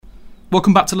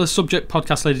Welcome back to the Subject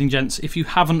Podcast, ladies and gents. If you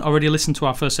haven't already listened to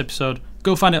our first episode,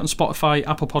 go find it on Spotify,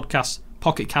 Apple Podcasts,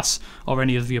 Pocket Casts, or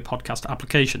any of your podcast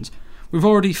applications. We've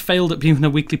already failed at being a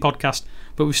weekly podcast,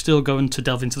 but we're still going to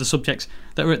delve into the subjects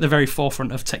that are at the very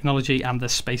forefront of technology and the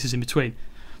spaces in between.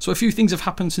 So a few things have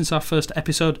happened since our first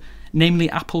episode, namely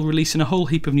Apple releasing a whole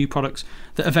heap of new products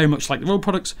that are very much like their old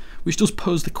products, which does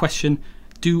pose the question,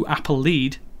 do Apple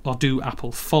lead or do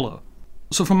Apple follow?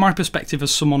 So from my perspective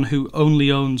as someone who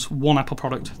only owns one Apple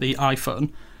product, the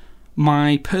iPhone,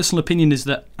 my personal opinion is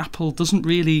that Apple doesn't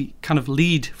really kind of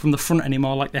lead from the front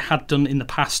anymore like they had done in the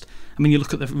past. I mean, you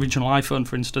look at the original iPhone,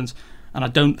 for instance, and I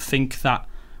don't think that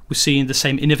we're seeing the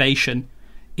same innovation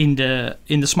in the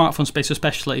smartphone space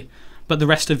especially, but the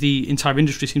rest of the entire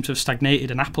industry seems to have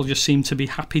stagnated, and Apple just seemed to be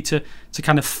happy to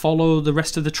kind of follow the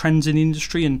rest of the trends in the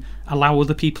industry and allow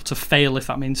other people to fail, if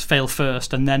that means fail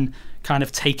first, and then kind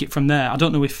of take it from there. I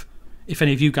don't know if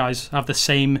any of you guys have the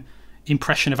same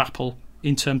impression of Apple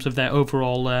in terms of their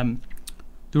overall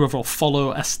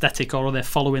follow aesthetic, or are they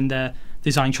following their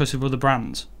design choice of other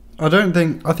brands?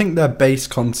 I think their base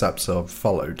concepts are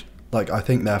followed. Like, I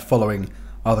think they're following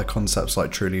other concepts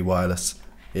like truly wireless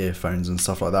earphones and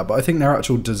stuff like that, but I think their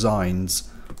actual designs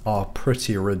are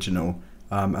pretty original,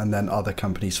 and then other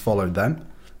companies followed them.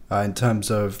 In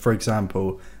terms of, for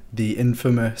example, the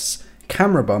infamous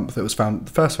camera bump that was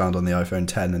first found on the iPhone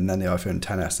 10 and then the iPhone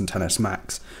XS and XS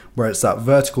Max, where it's that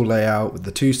vertical layout with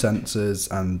the two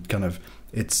sensors and kind of,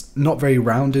 it's not very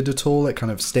rounded at all, it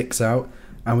kind of sticks out,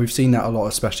 and we've seen that a lot,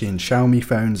 especially in Xiaomi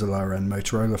phones, the lower end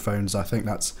Motorola phones. I think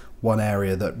that's one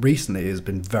area that recently has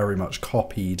been very much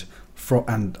copied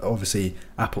and obviously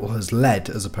Apple has led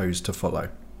as opposed to follow.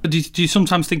 But do you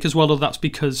sometimes think as well that that's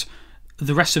because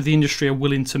the rest of the industry are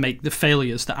willing to make the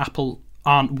failures that Apple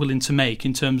aren't willing to make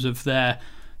in terms of their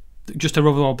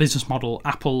overall business model?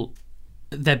 Apple,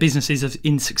 their business is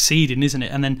in succeeding, isn't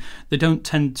it? And then they don't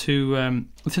tend to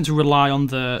rely on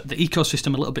the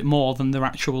ecosystem a little bit more than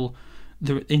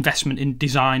the investment in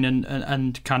design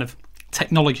and kind of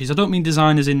technologies. I don't mean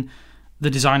design as in the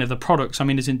design of the products. I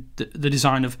mean as in the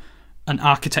design of an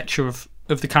architecture of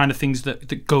the kind of things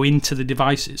that go into the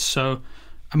devices. So,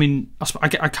 I mean, I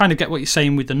kind of get what you're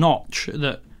saying with the notch,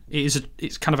 that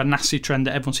it's kind of a nasty trend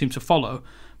that everyone seems to follow.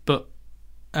 But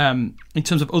in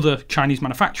terms of other Chinese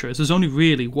manufacturers, there's only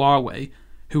really Huawei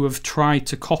who have tried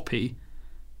to copy,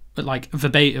 like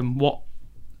verbatim, what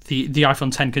the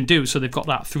iPhone 10 can do. So they've got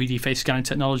that 3D face scanning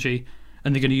technology,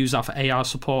 and they're going to use that for AR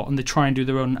support, and they try and do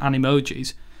their own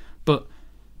animojis. But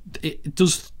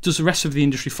does the rest of the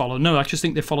industry follow? No, I just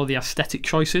think they follow the aesthetic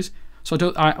choices. So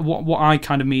what I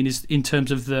kind of mean is in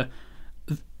terms of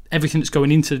everything that's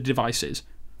going into the devices.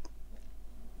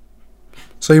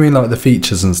 So you mean like the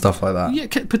features and stuff like that? Yeah,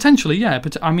 potentially, yeah.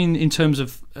 But I mean, in terms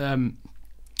of kind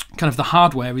of the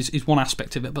hardware is one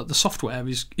aspect of it, but the software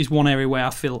is one area where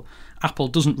I feel Apple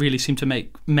doesn't really seem to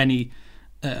make many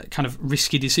kind of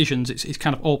risky decisions. It's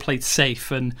kind of all played safe,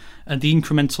 and the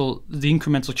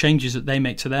incremental changes that they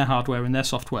make to their hardware and their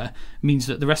software means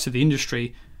that the rest of the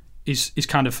industry is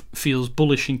kind of feels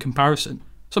bullish in comparison.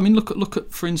 So I mean, look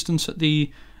at for instance at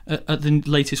the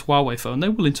latest Huawei phone.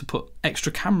 They're willing to put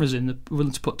extra cameras in, they're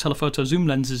willing to put telephoto zoom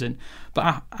lenses in,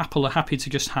 but Apple are happy to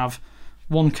just have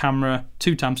one camera,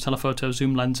 2x telephoto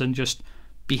zoom lens, and just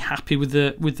be happy with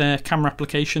their camera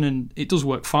application, and it does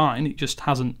work fine. It just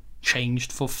hasn't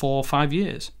changed for 4 or 5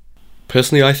 years.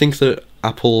 Personally, I think that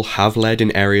Apple have led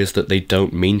in areas that they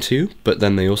don't mean to, but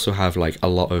then they also have like a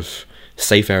lot of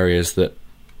safe areas that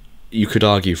you could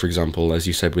argue, for example, as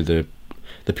you said with the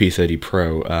P30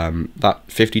 Pro, that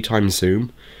 50x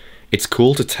zoom, it's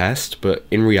cool to test, but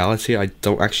in reality I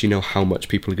don't actually know how much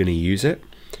people are going to use it.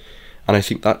 And I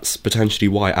think that's potentially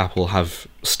why Apple have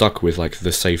stuck with like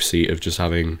the safe seat of just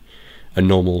having a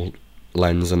normal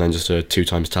lens and then just a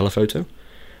 2x telephoto.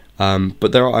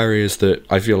 But there are areas that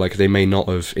I feel like they may not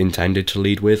have intended to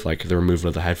lead with, like the removal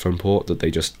of the headphone port, that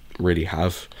they just really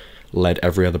have led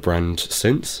every other brand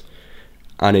since.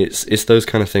 And it's those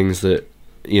kind of things that,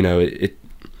 you know,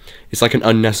 it's like an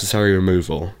unnecessary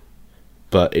removal,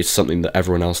 but it's something that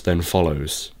everyone else then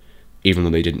follows, even though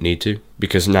they didn't need to,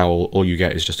 because now all you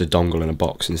get is just a dongle in a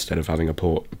box instead of having a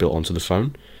port built onto the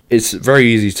phone. It's very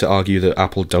easy to argue that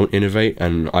Apple don't innovate,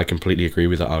 and I completely agree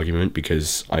with that argument,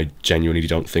 because I genuinely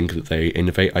don't think that they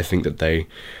innovate. I think that they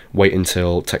wait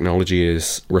until technology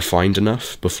is refined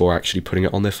enough before actually putting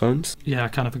it on their phones. Yeah, I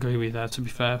kind of agree with you there, to be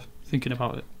fair, thinking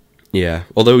about it. Yeah,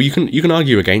 although you can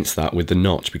argue against that with the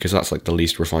notch, because that's like the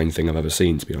least refined thing I've ever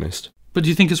seen, to be honest. But do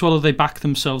you think as well that they back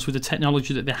themselves with the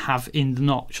technology that they have in the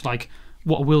notch? Like,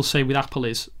 what I will say with Apple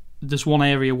is there's one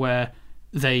area where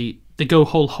they go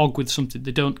whole hog with something.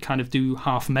 They don't kind of do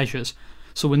half measures.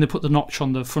 So when they put the notch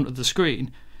on the front of the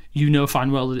screen, you know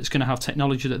fine well that it's going to have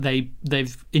technology that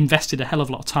they've invested a hell of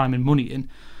a lot of time and money in.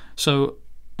 So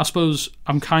I suppose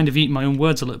I'm kind of eating my own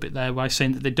words a little bit there by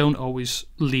saying that they don't always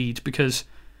lead, because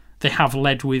they have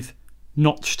led with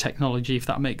notch technology, if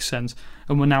that makes sense.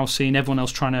 And we're now seeing everyone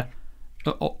else trying to,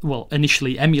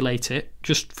 initially emulate it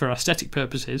just for aesthetic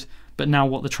purposes. But now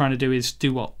what they're trying to do is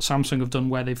do what Samsung have done,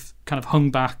 where they've kind of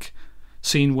hung back,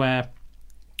 seen where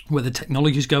the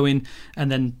technology's going,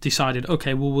 and then decided,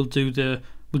 okay, well, we'll do the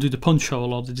punch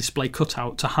hole or the display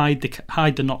cutout to hide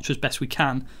the notch as best we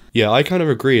can. Yeah, I kind of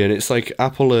agree, and it's like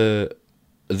Apple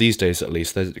these days at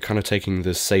least, they're kind of taking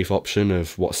the safe option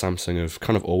of what Samsung have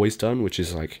kind of always done, which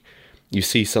is like, you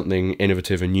see something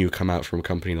innovative and new come out from a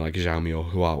company like Xiaomi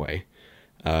or Huawei,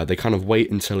 they kind of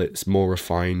wait until it's more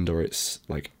refined or it's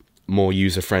like more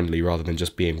user-friendly rather than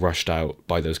just being rushed out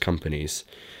by those companies.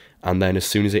 And then as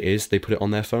soon as it is, they put it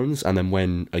on their phones, and then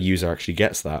when a user actually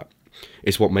gets that,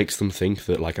 it's what makes them think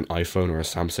that like an iPhone or a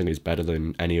Samsung is better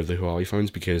than any of the Huawei phones,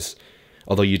 because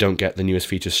although you don't get the newest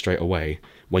features straight away,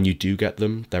 when you do get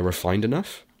them, they're refined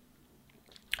enough.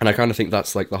 And I kind of think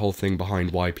that's like the whole thing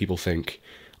behind why people think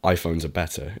iPhones are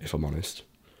better, if I'm honest.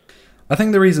 I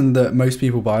think the reason that most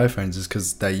people buy iPhones is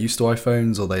because they're used to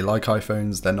iPhones or they like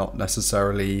iPhones. They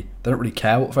don't really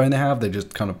care what phone they have. They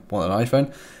just kind of want an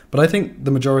iPhone. But I think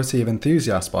the majority of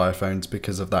enthusiasts buy iPhones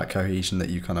because of that cohesion that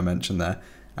you kind of mentioned there,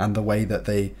 and the way that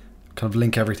they kind of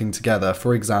link everything together.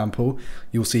 For example,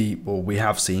 we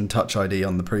have seen Touch ID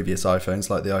on the previous iPhones,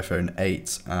 like the iPhone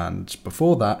 8 and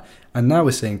before that, and now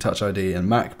we're seeing Touch ID in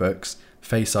MacBooks.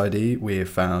 Face ID we have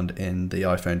found in the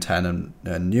iPhone 10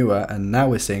 and newer, and now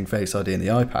we're seeing Face ID in the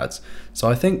iPads. So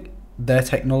I think their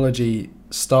technology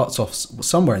starts off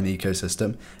somewhere in the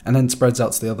ecosystem and then spreads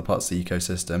out to the other parts of the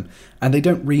ecosystem, and they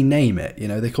don't rename it.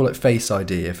 They call it Face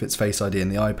ID if it's Face ID in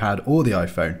the iPad or the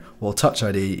iPhone, or Touch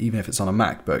ID even if it's on a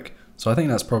MacBook. So I think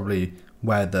that's probably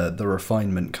where the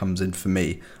refinement comes in for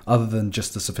me, other than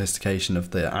just the sophistication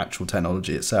of the actual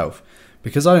technology itself,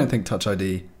 because I don't think Touch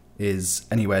ID is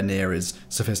anywhere near as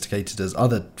sophisticated as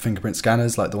other fingerprint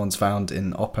scanners like the ones found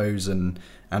in Oppo's and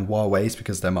Huawei's,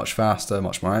 because they're much faster,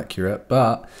 much more accurate.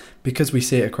 But because we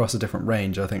see it across a different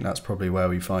range, I think that's probably where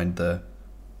we find the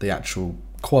actual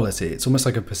quality. It's almost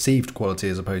like a perceived quality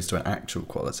as opposed to an actual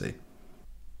quality.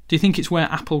 Do you think it's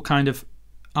where Apple kind of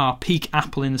are peak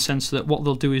Apple, in the sense that what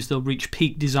they'll do is they'll reach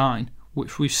peak design,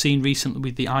 which we've seen recently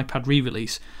with the iPad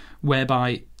re-release,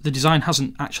 whereby the design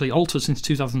hasn't actually altered since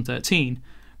 2013,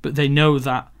 but they know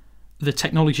that the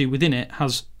technology within it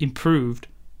has improved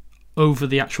over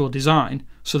the actual design,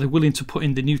 so they're willing to put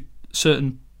in the new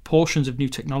certain portions of new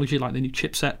technology, like the new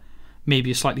chipset,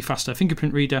 maybe a slightly faster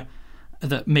fingerprint reader,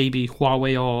 that maybe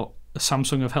Huawei or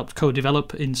Samsung have helped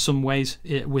co-develop in some ways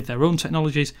with their own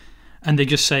technologies, and they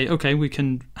just say, okay, we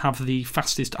can have the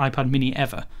fastest iPad mini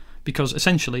ever, because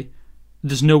essentially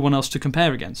there's no one else to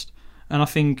compare against. And I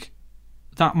think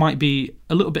that might be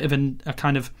a little bit of a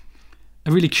kind of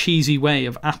a really cheesy way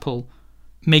of Apple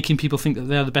making people think that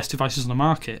they're the best devices on the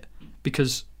market,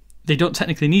 because they don't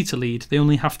technically need to lead, they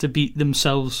only have to beat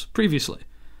themselves previously.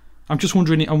 I'm just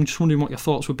wondering what your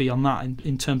thoughts would be on that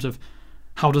in terms of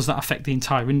how does that affect the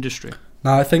entire industry.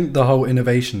 Now, I think the whole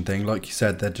innovation thing, like you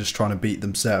said, they're just trying to beat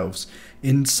themselves.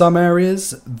 In some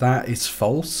areas, that is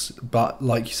false, but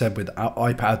like you said, with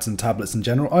iPads and tablets in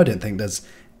general, I don't think there's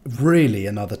really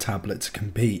another tablet to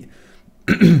compete.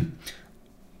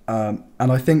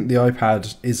 And I think the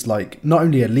iPad is like not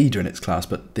only a leader in its class,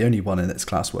 but the only one in its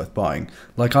class worth buying.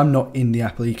 Like, I'm not in the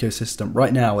Apple ecosystem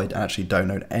right now. I actually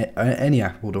don't own any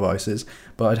Apple devices,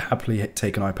 but I'd happily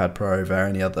take an iPad Pro over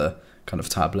any other kind of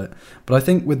tablet. But I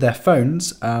think with their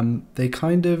phones, they're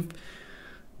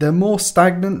more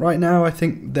stagnant right now. I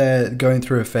think they're going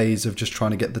through a phase of just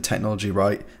trying to get the technology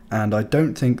right, and I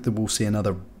don't think that we'll see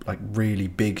another really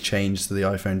big change to the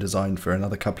iPhone design for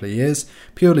another couple of years,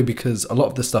 purely because a lot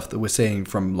of the stuff that we're seeing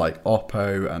from like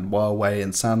Oppo and Huawei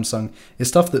and Samsung is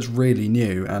stuff that's really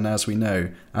new, and as we know,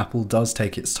 Apple does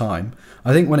take its time.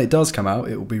 I think when it does come out,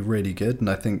 it will be really good, and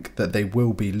I think that they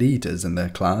will be leaders in their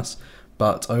class.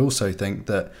 But I also think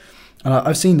that, and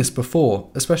I've seen this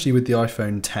before, especially with the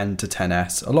iPhone 10 to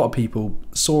 10s, a lot of people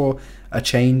saw a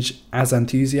change as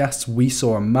enthusiasts. We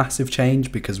saw a massive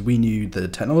change because we knew the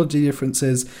technology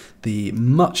differences, the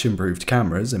much improved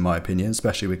cameras, in my opinion,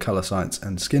 especially with colour science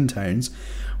and skin tones,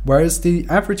 whereas the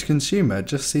average consumer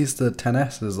just sees the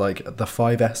 10s as like the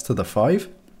 5s to the 5.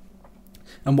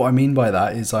 And what I mean by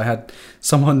that is I had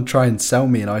someone try and sell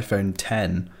me an iPhone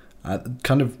 10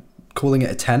 kind of calling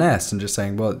it a 10s and just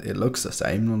saying, well, it looks the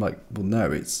same. And I'm like, well,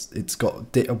 no, it's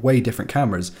got way different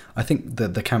cameras. I think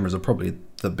the cameras are probably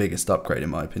the biggest upgrade in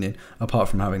my opinion, apart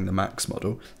from having the Max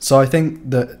model. So I think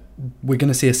that we're going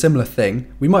to see a similar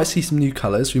thing. We might see some new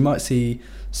colours. We might see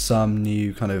some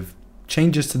new kind of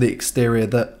changes to the exterior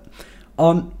that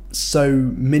aren't so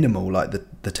minimal like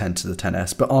the 10 to the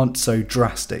 10s, but aren't so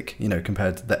drastic,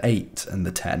 compared to the 8 and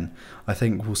the 10. I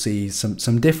think we'll see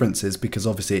some differences, because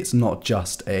obviously it's not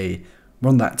just we're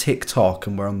on that TikTok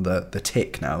and we're on the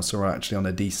tick now, so we're actually on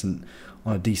a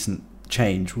decent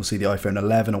change. We'll see the iPhone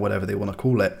 11 or whatever they want to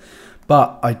call it,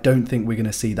 but I don't think we're going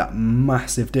to see that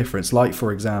massive difference, like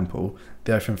for example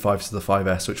the iPhone 5 to the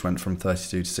 5S, which went from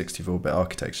 32 to 64-bit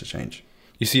architecture change.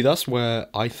 You see, that's where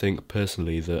I think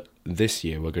personally that this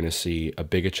year we're going to see a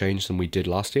bigger change than we did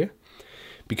last year,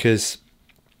 because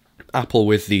Apple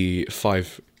with the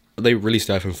 5, they released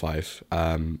the iPhone 5,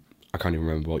 I can't even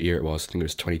remember what year it was, I think it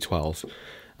was 2012,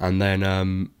 and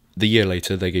then the year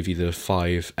later they gave you the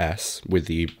 5S with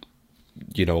the,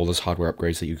 all those hardware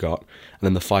upgrades that you got, and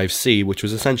then the 5C, which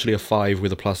was essentially a 5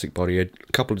 with a plastic body, a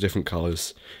couple of different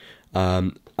colours,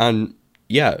 and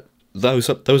yeah, those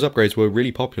upgrades were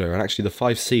really popular, and actually the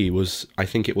 5C was, I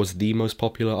think it was the most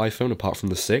popular iPhone apart from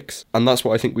the 6, and that's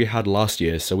what I think we had last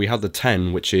year. So we had the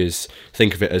 10, which is,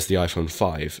 think of it as the iPhone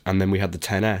 5, and then we had the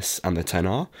 10S and the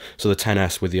 10R, so the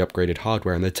 10S with the upgraded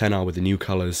hardware and the 10R with the new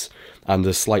colours and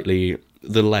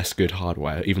the less good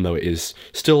hardware, even though it is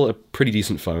still a pretty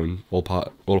decent phone, all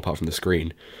apart from the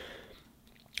screen.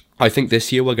 I think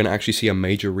this year we're going to actually see a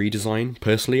major redesign.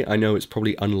 Personally, I know it's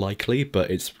probably unlikely, but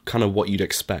it's kind of what you'd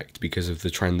expect because of the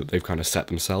trend that they've kind of set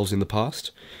themselves in the past.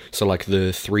 So like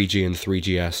the 3G and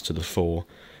 3GS to the 4,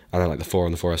 and then like the 4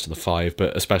 and the 4S to the 5,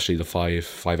 but especially the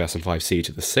 5S and 5C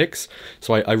to the 6.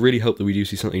 So I really hope that we do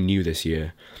see something new this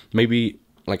year. Maybe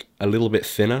like a little bit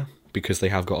thinner, because they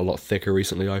have got a lot thicker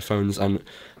recently, iPhones, and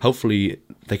hopefully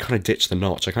they kind of ditch the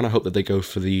notch. I kind of hope that they go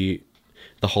for the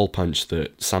hole punch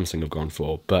that Samsung have gone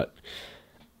for, but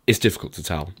it's difficult to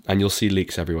tell, and you'll see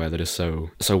leaks everywhere that are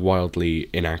so wildly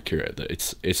inaccurate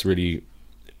that it's really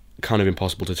kind of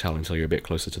impossible to tell until you're a bit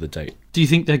closer to the date. Do you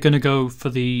think they're going to go for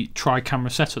the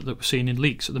tri-camera setup that we're seeing in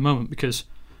leaks at the moment? Because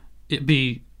it'd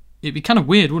be kind of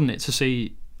weird, wouldn't it, to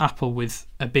see Apple with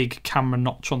a big camera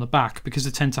notch on the back, because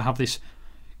they tend to have this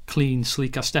clean,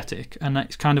 sleek aesthetic, and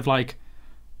it's kind of like,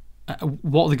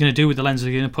 what are they going to do with the lens? Are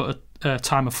they going to put a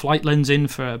time of flight lens in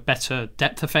for better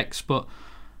depth effects? But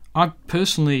I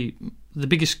personally, the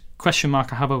biggest question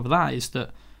mark I have over that is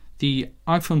that the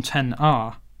iPhone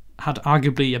XR had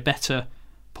arguably a better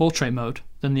portrait mode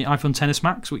than the iPhone XS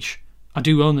Max, which I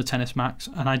do own the XS Max,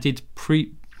 and I did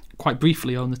quite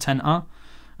briefly own the XR,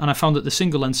 and I found that the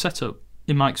single lens setup,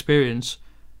 in my experience,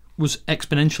 was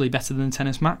exponentially better than the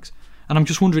XS Max. And I'm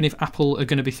just wondering if Apple are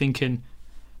going to be thinking,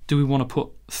 do we want to put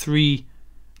 3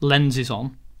 lenses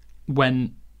on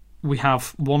when we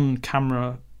have one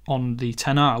camera on the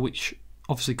XR, which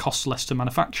obviously costs less to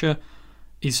manufacture,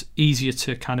 is easier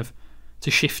to kind of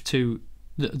to shift to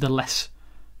the less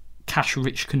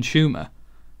cash-rich consumer?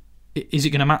 Is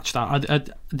it going to match that?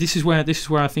 This is where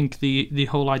I think the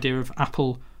whole idea of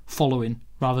Apple following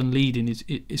rather than leading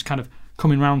is kind of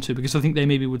coming round to, because I think they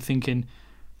maybe would thinking,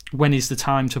 when is the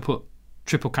time to put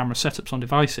triple camera setups on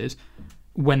devices,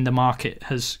 when the market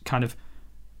has kind of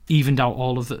evened out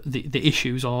all of the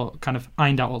issues, or kind of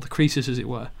ironed out all the creases, as it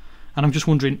were. And I'm just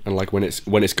wondering, and like when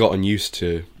it's gotten used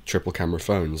to triple camera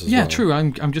phones as well. Yeah, true.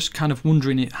 I'm just kind of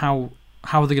wondering how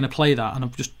are they going to play that, and I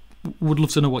just would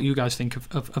love to know what you guys think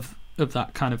of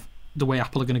that kind of the way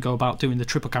Apple are going to go about doing the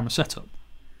triple camera setup.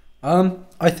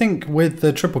 I think with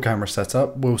the triple camera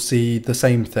setup, we'll see the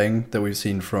same thing that we've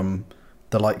seen from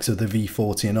the likes of the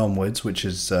V40 and onwards, which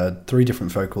is 3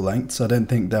 different focal lengths. I don't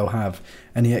think they'll have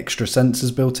any extra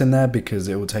sensors built in there because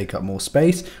it will take up more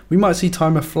space. We might see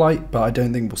time of flight, but I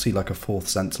don't think we'll see like a 4th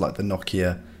sensor like the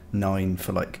Nokia 9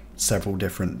 for like several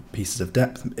different pieces of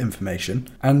depth information.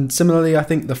 And similarly, I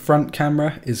think the front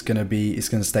camera is going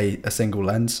to stay a single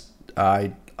lens.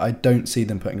 I don't see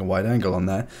them putting a wide angle on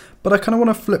there. But I kind of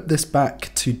want to flip this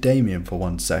back to Damien for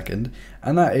 1 second,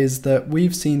 and that is that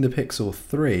we've seen the Pixel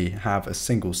 3 have a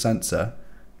single sensor.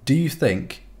 Do you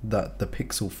think that the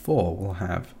Pixel 4 will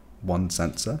have 1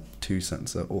 sensor, 2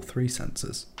 sensor, or 3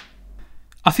 sensors?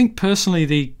 I think personally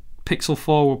the Pixel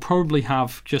 4 will probably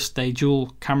have just a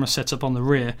dual camera setup on the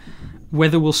rear.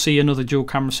 Whether we'll see another dual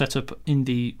camera setup in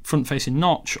the front-facing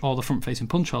notch or the front-facing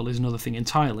punch hole is another thing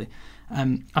entirely.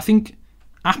 I think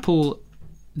Apple,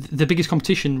 the biggest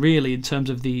competition really in terms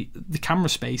of the camera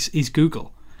space is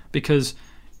Google, because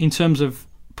in terms of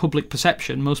public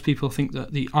perception, most people think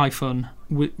that the iPhone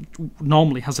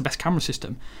normally has the best camera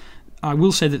system. I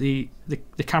will say that the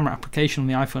camera application on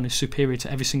the iPhone is superior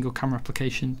to every single camera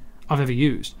application I've ever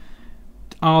used.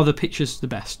 Are the pictures the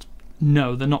best?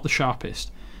 No, they're not the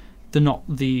sharpest. They're not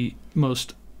the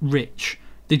most rich.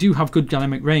 They do have good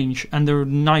dynamic range, and they're a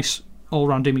nice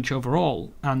all-round image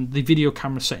overall, and the video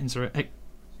camera settings are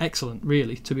excellent,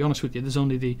 really, to be honest with you. There's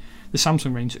only the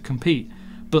Samsung range that compete.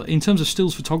 But in terms of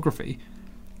stills photography,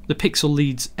 the Pixel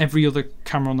leads every other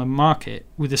camera on the market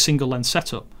with a single lens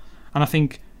setup. And I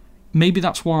think maybe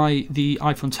that's why the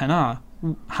iPhone XR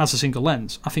has a single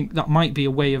lens. I think that might be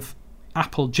a way of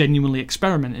Apple genuinely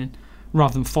experimenting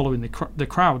rather than following the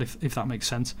crowd, if that makes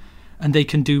sense. And they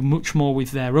can do much more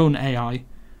with their own AI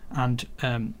and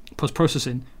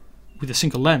post-processing with a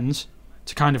single lens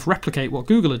to kind of replicate what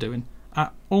Google are doing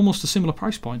at almost a similar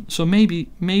price point. So maybe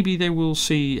they will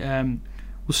see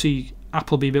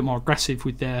Apple be a bit more aggressive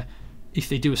with their, if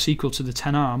they do a sequel to the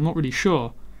XR. I'm not really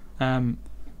sure,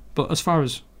 but as far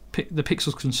as the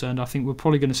Pixel's concerned, I think we're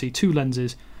probably going to see 2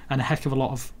 lenses and a heck of a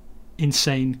lot of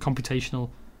insane computational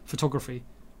photography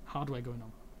hardware going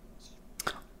on.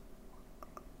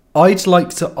 I'd like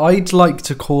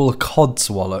to call a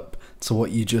codswallop to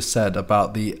what you just said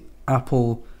about the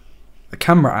Apple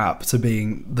camera app to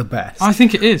being the best. I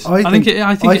think it is. I think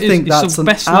that's it's the an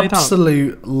best laid out.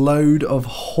 absolute load of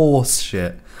horse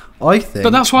shit. I think, but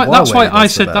that's why I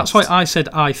said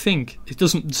I think it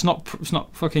doesn't. It's not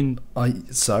fucking.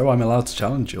 So I'm allowed to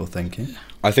challenge your thinking.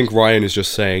 I think Ryan is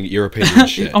just saying your opinion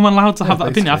shit. I'm allowed to have that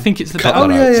opinion. I think it's the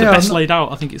best laid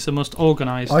out. I think it's the most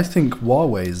organised. I think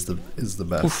Huawei is the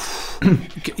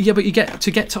best. Yeah, but you get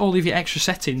to all of your extra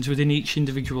settings within each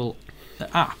individual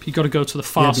app. You got to go to the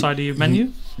far side of your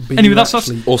menu. Anyway, that's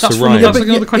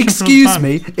another question.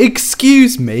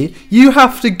 Excuse me. You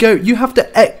have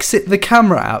to exit the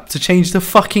camera app to change the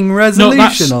fucking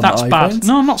resolution on that's bad.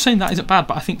 No, I'm not saying that isn't bad,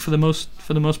 but I think for the most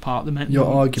part, your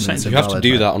argument. You have to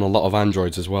do that on a lot of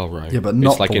Androids as well, right? Yeah, but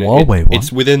not like the Huawei one.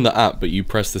 It's within the app, but you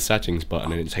press the settings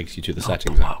button and it takes you to the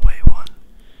settings app. Huawei one.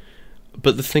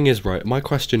 But the thing is, right? My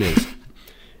question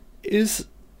is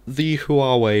the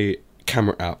Huawei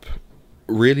camera app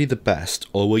really the best,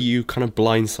 or were you kind of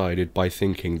blindsided by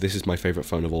thinking this is my favourite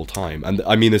phone of all time? And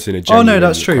I mean this in a genuine no,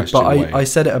 that's true. But way. I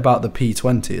said it about the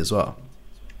P20 as well.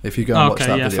 If you go and watch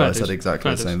that video, I said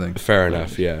exactly the same thing. Fair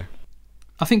enough, yeah.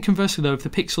 I think conversely though, if the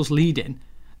Pixel's leading,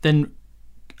 then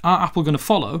are Apple going to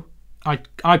follow?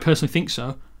 I personally think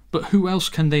so. But who else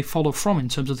can they follow from in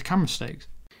terms of the camera stakes?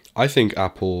 I think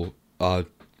Apple are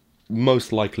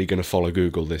most likely going to follow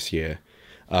Google this year.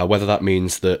 Whether that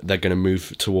means that they're going to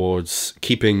move towards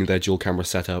keeping their dual camera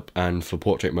setup and for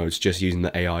portrait modes just using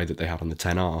the AI that they have on the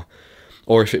XR,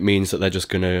 or if it means that they're just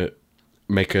going to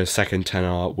make a second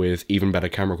XR with even better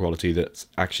camera quality that's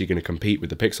actually going to compete with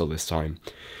the Pixel this time.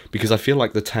 Because I feel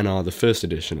like the XR, the first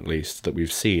edition at least, that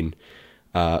we've seen,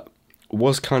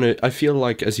 was kind of, I feel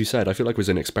like, as you said, it was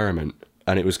an experiment,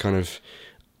 and it was kind of,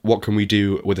 what can we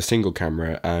do with a single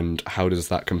camera, and how does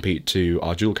that compete to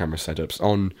our dual camera setups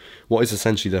on what is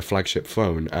essentially their flagship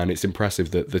phone? And it's impressive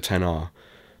that the XR,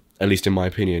 at least in my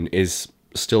opinion, is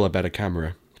still a better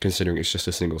camera, considering it's just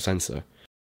a single sensor.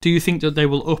 Do you think that they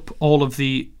will up all of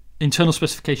the internal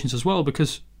specifications as well?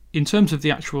 Because in terms of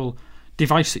the actual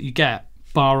device that you get,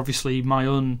 bar obviously my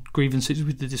own grievances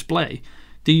with the display,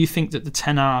 do you think that the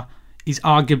XR is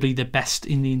arguably the best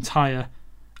in the entire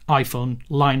iPhone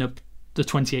lineup, the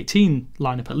 2018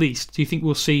 lineup at least? Do you think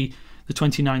we'll see the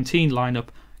 2019 lineup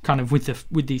kind of with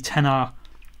the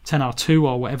XR2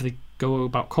 or whatever they go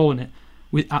about calling it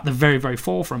at the very, very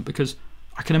forefront? Because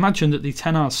I can imagine that the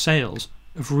XR's sales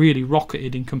have really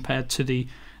rocketed in compared to the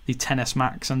XS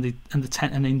Max and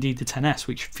indeed the XS,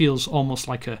 which feels almost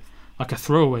like a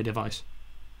throwaway device.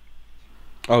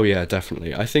 Oh yeah,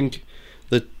 definitely. I think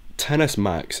the XS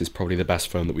Max is probably the best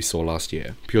phone that we saw last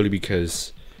year, purely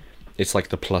because it's like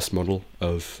the plus model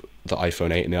of the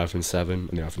iPhone 8 and the iPhone 7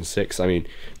 and the iPhone 6. I mean,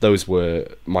 those were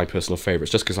my personal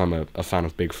favourites, just because I'm a fan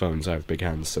of big phones. I have big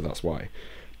hands, so that's why.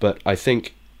 But I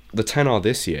think the XR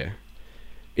this year,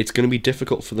 it's going to be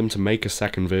difficult for them to make a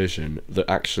second version that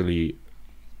actually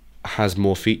has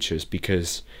more features,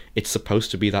 because it's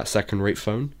supposed to be that second-rate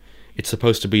phone. It's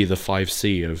supposed to be the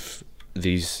 5C of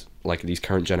these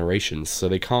current generations, so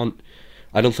they can't.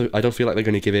 I don't feel like they're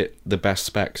going to give it the best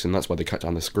specs, and that's why they cut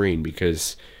down the screen,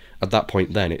 because at that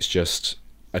point then it's just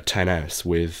a XS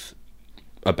with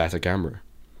a better camera,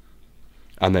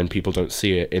 and then people don't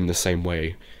see it in the same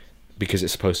way because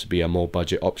it's supposed to be a more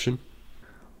budget option.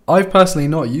 I've personally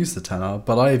not used the XR,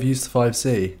 but I have used the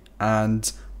 5C, and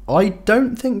I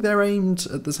don't think they're aimed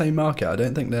at the same market. I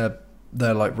don't think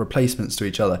they're like replacements to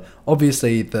each other.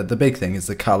 Obviously, the big thing is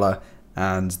the colour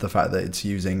and the fact that it's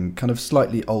using kind of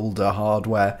slightly older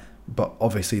hardware, but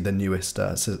obviously the newest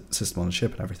system on a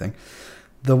chip and everything.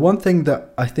 The one thing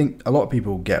that I think a lot of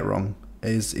people get wrong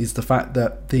is the fact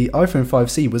that the iPhone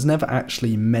 5C was never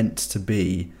actually meant to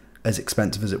be as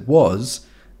expensive as it was.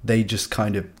 They just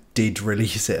kind of did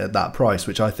release it at that price,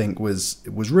 which I think was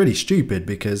really stupid,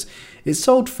 because it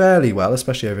sold fairly well,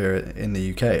 especially over here in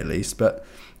the UK at least, but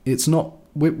it's not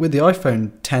with the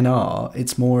iPhone XR.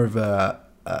 It's more of a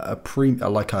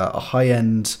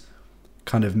high-end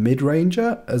kind of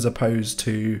mid-ranger, as opposed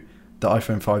to the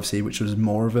iPhone 5C, which was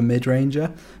more of a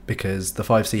mid-ranger, because the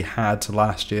 5C had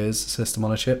last year's system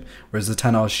on a chip, whereas the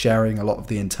XR is sharing a lot of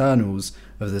the internals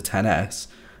of the XS.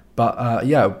 But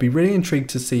yeah, I'd be really intrigued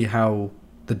to see how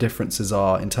the differences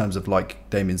are in terms of, like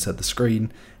Damien said, the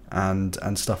screen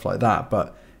and stuff like that.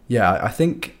 But yeah, I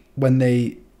think when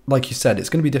they, like you said, it's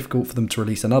going to be difficult for them to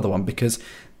release another one, because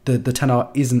the XR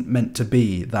isn't meant to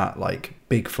be that like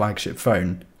big flagship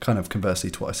phone, kind of conversely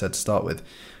to what I said to start with,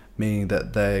 meaning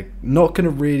that they're not going to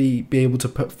really be able to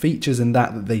put features in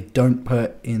that they don't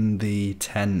put in the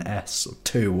XS or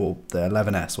 2 or the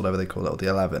 11S, whatever they call it, or the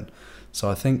 11. So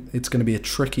I think it's going to be a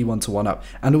tricky one to one up,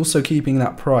 and also keeping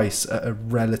that price at a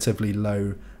relatively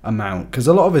low amount, because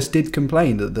a lot of us did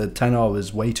complain that the XR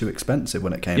was way too expensive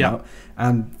when it came out,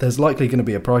 and there's likely going to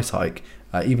be a price hike,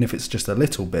 even if it's just a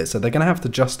little bit. So they're going to have to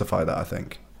justify that, I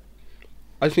think.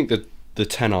 I think that the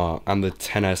XR and the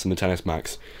XS and the XS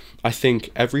Max, I think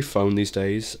every phone these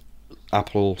days,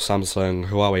 Apple, Samsung,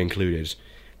 Huawei included,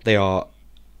 they are,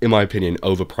 in my opinion,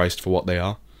 overpriced for what they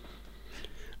are.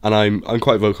 And I'm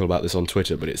quite vocal about this on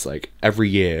Twitter, but it's like every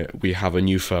year we have a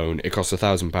new phone, it costs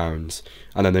 £1,000,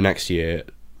 and then the next year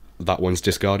that one's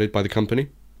discarded by the company.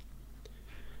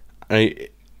 And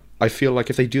I feel like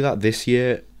if they do that this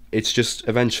year, it's just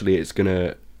eventually it's going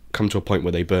to come to a point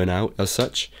where they burn out as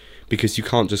such, because you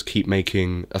can't just keep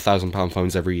making £1,000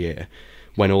 phones every year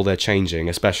when all they're changing,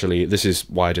 especially, this is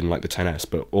why I didn't like the XS,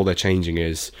 but all they're changing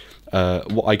is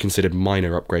what I considered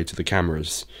minor upgrade to the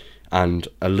cameras and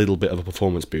a little bit of a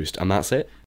performance boost, and that's it.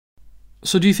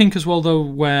 So do you think as well, though,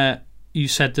 where you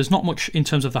said there's not much in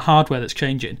terms of the hardware that's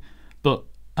changing,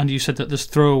 and you said that there's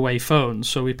throwaway phones,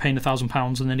 so we're paying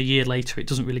 £1,000 and then a year later it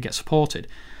doesn't really get supported.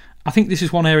 I think this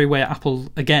is one area where Apple,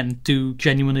 again, do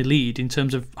genuinely lead in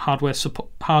terms of hardware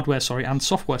and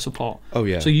software support. Oh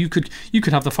yeah. So you could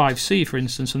have the 5C, for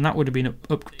instance, and that would have been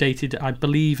updated, I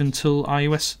believe, until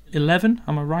iOS 11.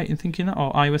 Am I right in thinking that,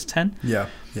 or iOS 10? Yeah.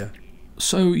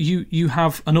 So you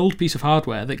have an old piece of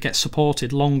hardware that gets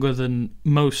supported longer than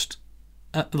most,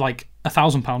 like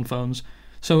 £1,000 phones.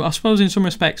 So I suppose in some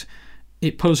respects,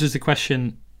 it poses the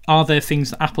question: are there things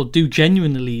that Apple do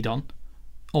genuinely lead on,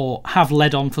 or have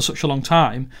led on for such a long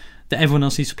time, that everyone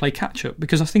else needs to play catch up?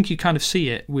 Because I think you kind of see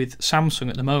it with Samsung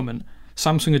at the moment.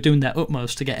 Samsung are doing their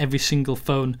utmost to get every single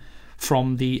phone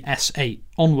from the S8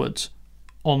 onwards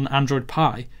on Android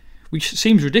Pie, which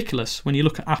seems ridiculous when you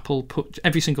look at Apple put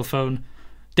every single phone,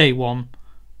 day one,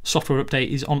 software update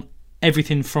is on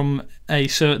everything from a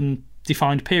certain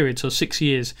defined period, so 6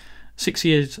 years. 6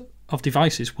 years of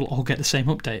devices will all get the same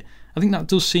update. I think that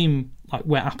does seem like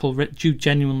where Apple do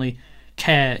genuinely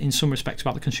care in some respects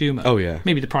about the consumer. Oh yeah.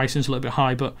 Maybe the pricing's a little bit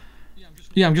high, but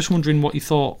yeah, I'm just wondering what you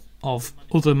thought of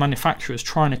other manufacturers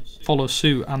trying to follow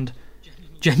suit and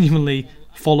genuinely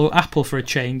follow Apple for a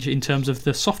change in terms of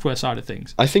the software side of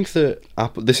things. I think that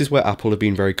this is where Apple have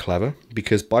been very clever,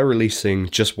 because by releasing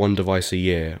just one device a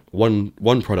year,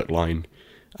 one product line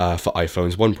for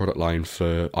iPhones, one product line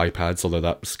for iPads, although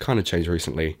that's kind of changed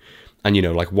recently, and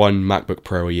like one MacBook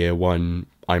Pro a year, one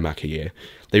iMac a year,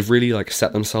 they've really like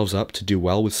set themselves up to do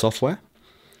well with software.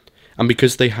 And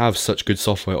because they have such good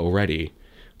software already,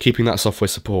 keeping that software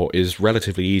support is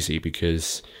relatively easy,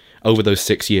 because over those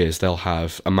 6 years they'll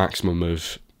have a maximum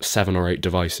of 7 or 8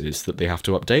 devices that they have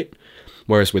to update.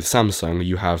 Whereas with Samsung,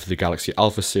 you have the Galaxy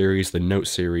Alpha series, the Note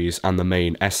series, and the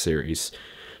main S series.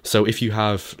 So if you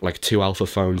have like 2 Alpha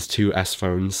phones, 2 S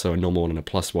phones, so a normal one and a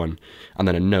plus one, and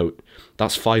then a Note,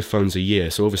 that's 5 phones a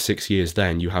year. So over 6 years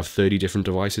then you have 30 different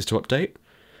devices to update.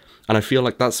 And I feel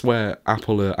like that's where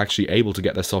Apple are actually able to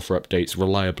get their software updates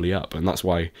reliably up, and that's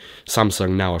why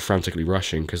Samsung now are frantically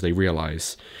rushing, because they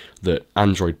realise that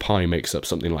Android Pie makes up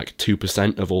something like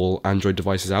 2% of all Android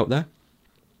devices out there,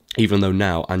 even though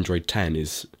now Android 10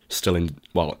 is still in,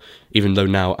 even though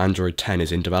now Android 10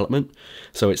 is in development.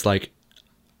 So it's like,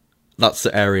 that's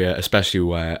the area especially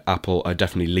where Apple are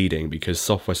definitely leading, because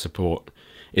software support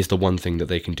is the one thing that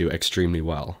they can do extremely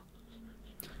well.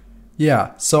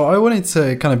 Yeah, so I wanted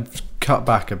to kind of cut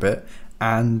back a bit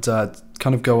and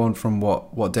kind of go on from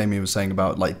what Damien was saying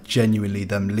about like genuinely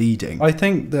them leading. I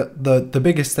think that the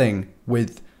biggest thing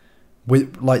with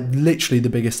with like literally the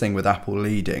biggest thing with Apple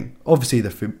leading, obviously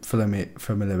the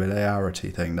familiarity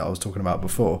thing that I was talking about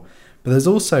before, but there's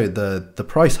also the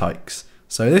price hikes.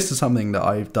 So this is something that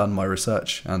I've done my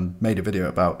research and made a video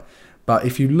about. But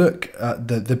if you look at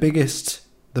the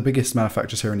biggest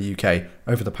manufacturers here in the UK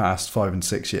over the past 5 and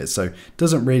 6 years, so it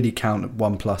doesn't really count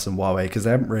OnePlus and Huawei because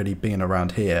they haven't really been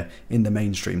around here in the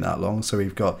mainstream that long. So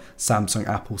we've got Samsung,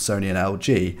 Apple, Sony and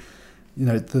LG. You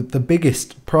know, the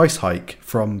biggest price hike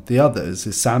from the others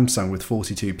is Samsung with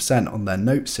 42% on their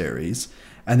Note series,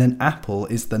 and then Apple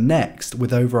is the next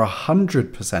with over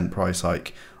 100% price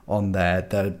hike on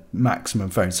their maximum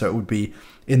phone. So it would be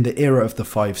in the era of the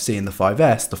 5C and the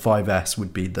 5S. The 5S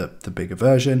would be the bigger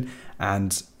version,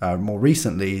 and more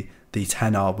recently the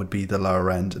 10R would be the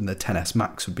lower end and the 10S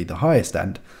Max would be the highest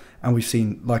end. And we've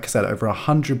seen, like I said, over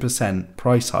 100%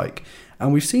 price hike.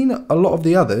 And we've seen a lot of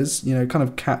the others, you know, kind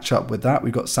of catch up with that.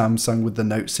 We've got Samsung with the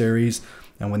Note series,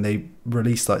 and when they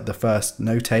released like the first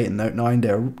Note 8 and Note 9,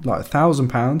 they were like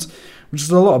 £1,000, which is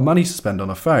a lot of money to spend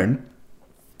on a phone.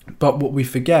 But what we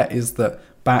forget is that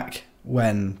back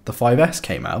when the 5S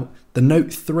came out, the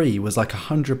Note 3 was like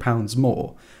 £100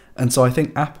 more. And so I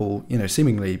think Apple, you know,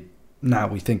 seemingly now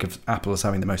we think of Apple as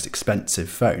having the most expensive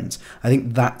phones. I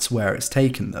think that's where it's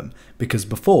taken them, because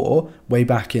before, way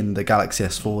back in the Galaxy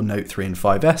S4, Note 3 and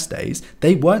 5S days,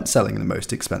 they weren't selling the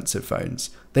most expensive phones.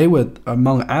 They were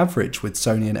among average, with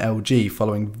Sony and LG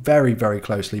following very, very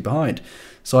closely behind.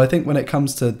 So I think when it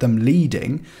comes to them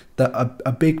leading, that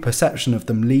a big perception of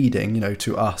them leading, you know,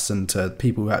 to us and to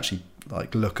people who actually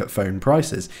like look at phone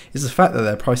prices, is the fact that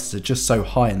their prices are just so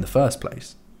high in the first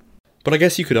place. But I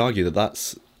guess you could argue that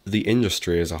that's the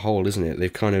industry as a whole, isn't it?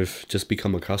 They've kind of just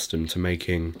become accustomed to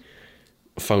making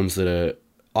phones that are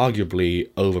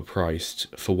arguably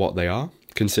overpriced for what they are,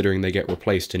 considering they get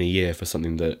replaced in a year for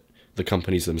something that the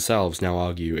companies themselves now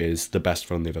argue is the best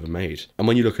phone they've ever made. And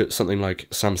when you look at something like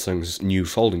Samsung's new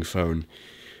folding phone,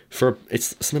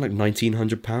 it's something like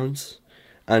 £1,900,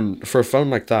 and for a phone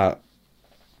like that,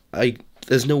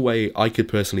 there's no way I could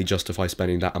personally justify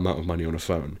spending that amount of money on a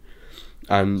phone.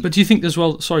 But do you think as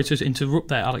well, sorry to interrupt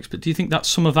there, Alex, but do you think that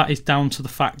some of that is down to the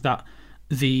fact that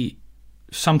the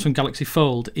Samsung Galaxy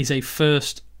Fold is a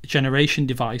first generation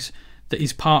device that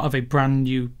is part of a brand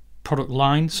new product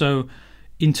line? So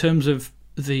in terms of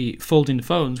the folding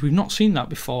phones, we've not seen that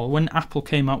before. When Apple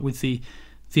came out with the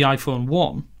iPhone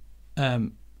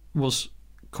 1, was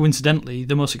coincidentally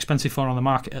the most expensive phone on the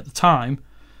market at the time,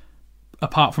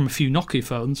 apart from a few Nokia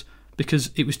phones,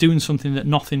 because it was doing something that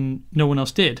no one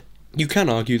else did. You can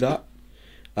argue that,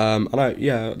 and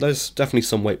there's definitely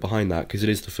some weight behind that, because it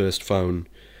is the first phone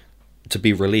to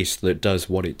be released that does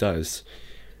what it does.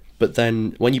 But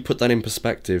then, when you put that in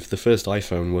perspective, the first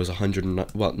iPhone was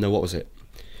what was it?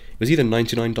 It was either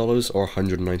 $99 or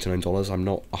 $199. I'm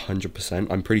not 100%.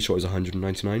 I'm pretty sure it was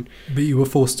 $199. But you were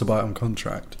forced to buy it on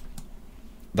contract.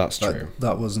 That's true.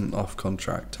 That wasn't off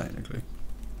contract technically.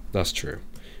 That's true.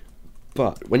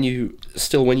 But when you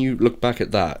look back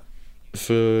at that,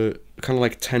 for kind of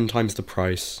like 10 times the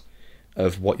price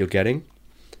of what you're getting,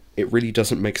 it really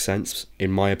doesn't make sense, in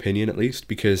my opinion at least,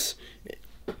 because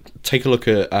take a look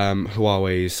at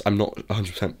Huawei's, I'm not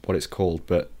 100% what it's called,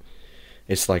 but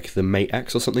it's like the Mate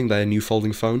X or something, their new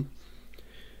folding phone.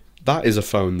 That is a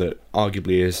phone that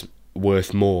arguably is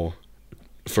worth more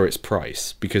for its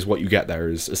price, because what you get there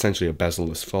is essentially a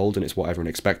bezel-less fold, and it's what everyone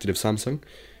expected of Samsung.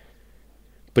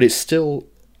 But I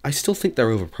still think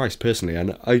they're overpriced personally,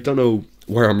 and I don't know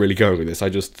where I'm really going with this. I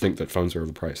just think that phones are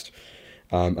overpriced,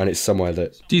 and it's somewhere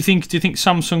that. Do you think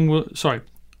Samsung will? Sorry,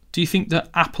 do you think that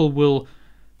Apple will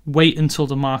wait until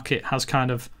the market has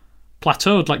kind of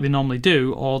plateaued like they normally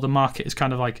do, or the market is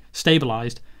kind of like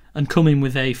stabilised, and come in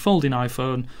with a folding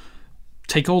iPhone,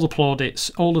 take all the plaudits,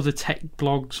 all of the tech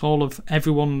blogs, all of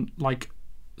everyone, like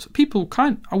people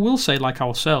I will say like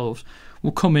ourselves,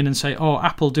 will come in and say, oh,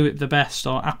 Apple do it the best,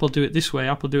 or Apple do it this way,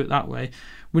 Apple do it that way,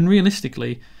 when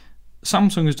realistically,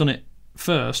 Samsung has done it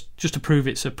first just to prove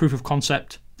it's a proof of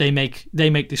concept. They make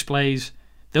displays.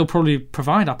 They'll probably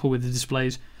provide Apple with the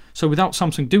displays. So without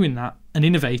Samsung doing that and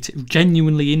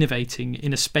genuinely innovating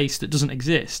in a space that doesn't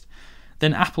exist,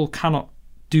 then Apple cannot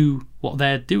do what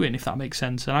they're doing, if that makes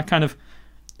sense. And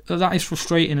that is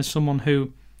frustrating as someone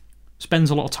who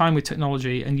spends a lot of time with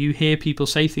technology, and you hear people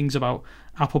say things about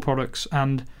Apple products,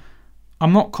 and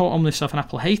I'm not calling myself an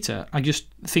Apple hater. I just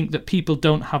think that people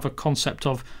don't have a concept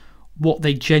of what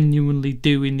they genuinely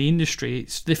do in the industry.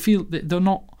 They feel that they're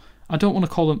not, I don't want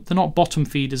to call them, they're not bottom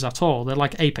feeders at all. They're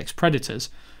like apex predators.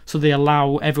 So they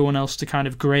allow everyone else to kind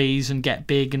of graze and get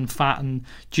big and fat and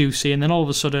juicy, and then all of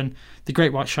a sudden the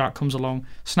great white shark comes along,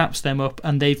 snaps them up,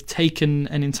 and they've taken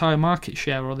an entire market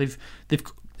share, or they've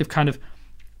kind of,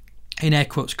 in air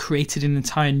quotes, created an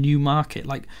entire new market.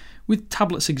 Like with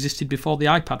tablets existed before the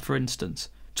iPad, for instance.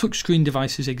 Touchscreen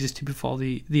devices existed before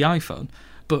the iPhone,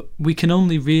 but we can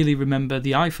only really remember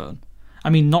the iPhone. I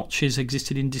mean, notches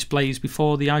existed in displays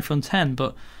before the iPhone 10,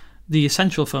 but the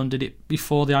Essential phone did it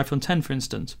before the iPhone 10, for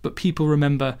instance. But people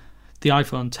remember the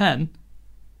iPhone 10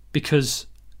 because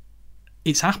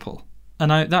it's Apple.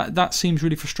 And that seems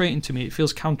really frustrating to me. It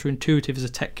feels counterintuitive as a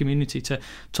tech community to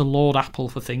laud Apple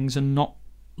for things and not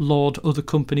laud other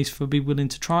companies for being willing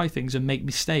to try things and make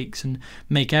mistakes and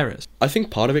make errors. I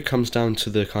think part of it comes down to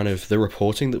the kind of the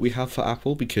reporting that we have for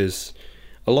Apple, because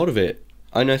a lot of it,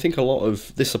 and I think a lot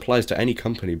of this applies to any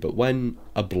company, but when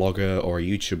a blogger or a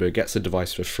YouTuber gets a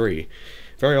device for free,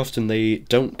 very often they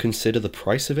don't consider the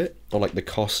price of it or like the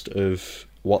cost of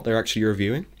what they're actually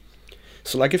reviewing.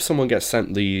 So like if someone gets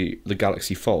sent the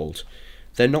Galaxy Fold,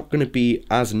 they're not going to be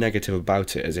as negative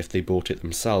about it as if they bought it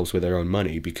themselves with their own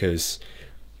money, because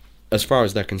as far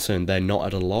as they're concerned, they're not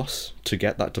at a loss to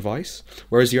get that device.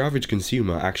 Whereas your average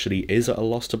consumer actually is at a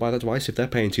loss to buy that device. If they're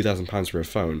paying £2,000 for a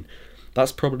phone,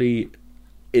 that's probably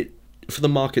it for the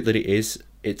market that it is.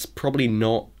 It's probably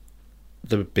not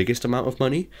the biggest amount of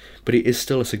money, but it is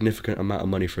still a significant amount of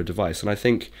money for a device. And I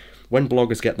think when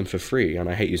bloggers get them for free, and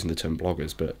I hate using the term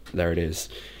bloggers, but there it is,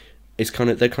 they're kind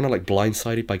of like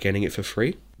blindsided by getting it for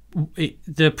free.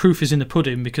 The proof is in the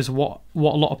pudding, because what a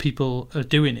lot of people are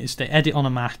doing is they edit on a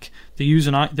Mac,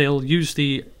 they'll use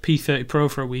the P30 Pro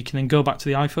for a week and then go back to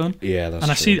the iPhone. Yeah, that's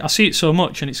and true. I see it so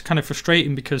much, and it's kind of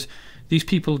frustrating because these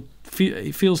people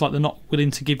it feels like they're not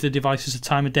willing to give the devices a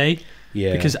time of day.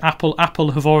 Yeah. Because Apple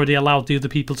have already allowed the other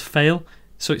people to fail,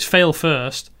 so it's fail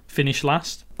first, finish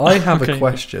last. I have Okay. a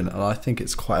question, and I think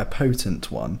it's quite a potent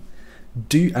one.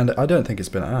 And I don't think it's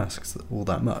been asked all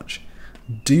that much.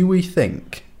 Do we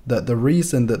think that the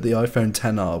reason that the iPhone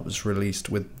XR was released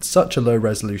with such a low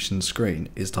resolution screen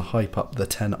is to hype up the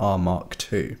XR Mark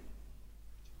II?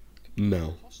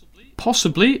 No.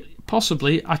 Possibly.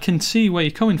 I can see where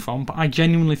you're coming from, but I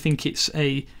genuinely think it's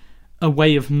a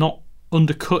way of not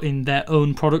undercutting their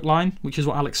own product line, which is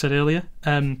what Alex said earlier.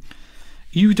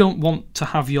 You don't want to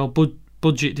have your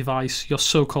budget device, your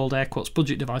so-called air quotes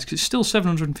budget device, because it's still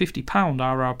 £750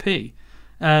 RRP.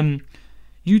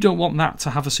 You don't want that to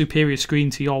have a superior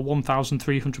screen to your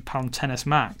 £1,300 XS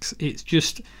Max. It's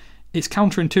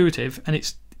counterintuitive, and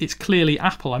it's clearly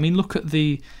Apple. I mean, look at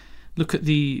the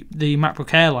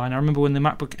MacBook Air line. I remember when the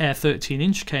MacBook Air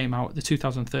 13-inch came out, the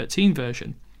 2013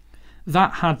 version,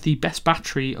 that had the best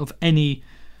battery of any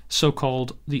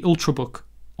so-called the Ultrabook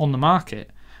on the market,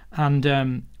 and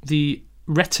the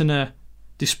Retina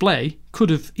display could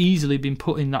have easily been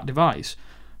put in that device,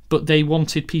 but they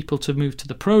wanted people to move to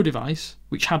the Pro device,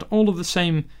 which had all of the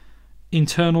same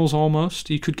internals almost.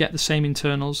 You could get the same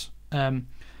internals on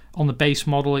the base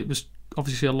model. It was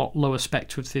obviously a lot lower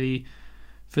spec for the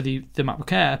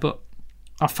MacBook Air, but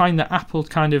I find that Apple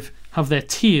kind of have their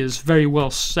tiers very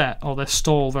well set, or their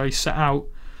stall very set out,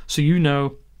 so you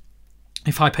know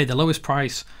if I pay the lowest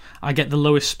price, I get the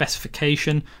lowest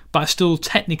specification, but I still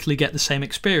technically get the same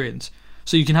experience.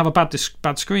 So you can have a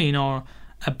bad screen or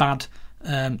a bad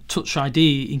Touch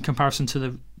ID in comparison to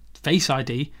the Face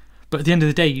ID, but at the end of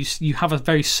the day, you have a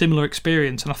very similar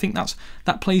experience, and I think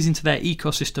that plays into their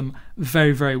ecosystem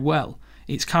very, very well.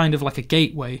 It's kind of like a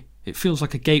gateway. It feels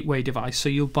like a gateway device. So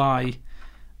you'll buy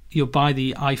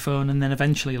the iPhone, and then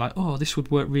eventually, like, oh, this would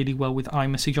work really well with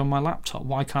iMessage on my laptop.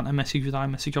 Why can't I message with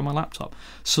iMessage on my laptop?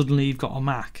 Suddenly you've got a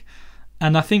Mac.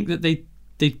 And I think that they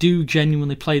do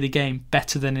genuinely play the game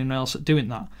better than anyone else at doing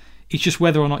that. It's just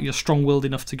whether or not you're strong-willed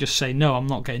enough to just say, no, I'm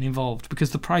not getting involved,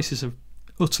 because the prices are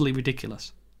utterly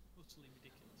ridiculous.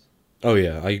 Oh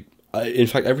yeah, I in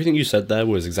fact, everything you said there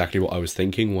was exactly what I was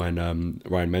thinking when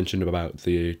Ryan mentioned about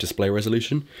the display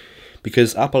resolution.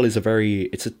 Because Apple is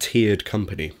it's a tiered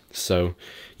company. So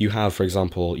you have, for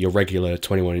example, your regular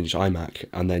 21-inch iMac,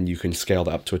 and then you can scale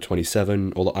that up to a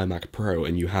 27 or the iMac Pro,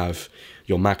 and you have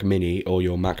your Mac Mini or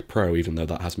your Mac Pro, even though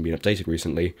that hasn't been updated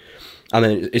recently. And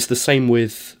then it's the same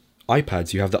with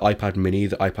iPads. You have the iPad Mini,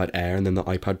 the iPad Air, and then the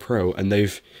iPad Pro, and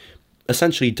they've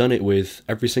essentially done it with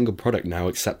every single product now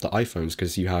except the iPhones,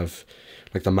 because you have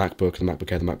like the MacBook, the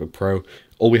MacBook Air, the MacBook Pro.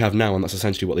 All we have now, and that's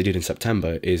essentially what they did in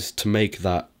September, is to make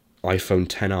that iPhone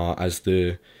XR as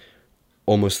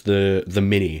almost the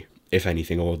mini, if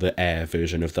anything, or the Air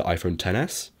version of the iPhone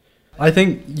XS. I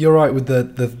think you're right with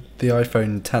the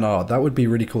iPhone XR. That would be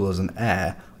really cool as an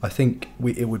Air. I think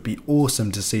it would be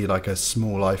awesome to see like a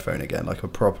small iPhone again, like a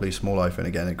properly small iPhone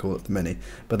again, and call it the Mini.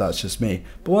 But that's just me.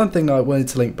 But one thing I wanted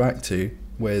to link back to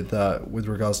with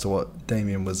regards to what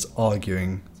Damien was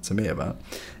arguing to me about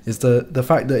is the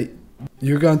fact that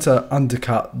you're going to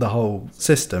undercut the whole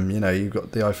system. You know, you've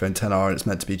got the iPhone XR and it's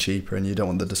meant to be cheaper, and you don't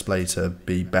want the display to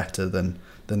be better than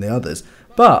the others.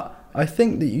 But I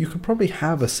think that you could probably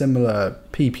have a similar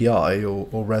PPI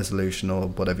or resolution or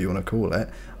whatever you want to call it,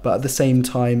 but at the same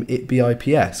time it be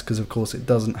IPS, because of course it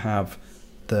doesn't have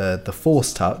the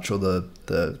Force Touch or the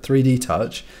 3D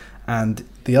Touch, and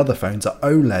the other phones are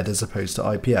OLED as opposed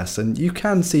to IPS, and you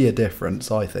can see a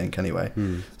difference, I think, anyway.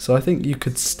 So I think you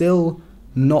could still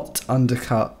not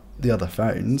undercut the other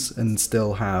phones and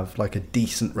still have like a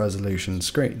decent resolution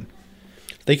screen.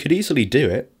 They could easily do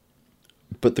it,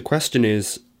 but the question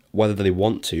is whether they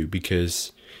want to,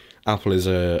 because Apple is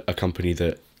a company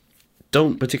that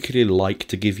don't particularly like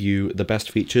to give you the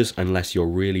best features unless you're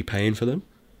really paying for them.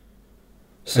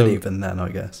 So, and even then, I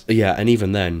guess. Yeah, and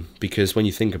even then, because when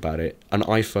you think about it, an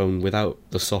iPhone without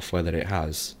the software that it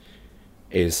has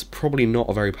is probably not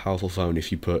a very powerful phone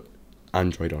if you put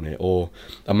Android on it, or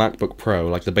a MacBook Pro,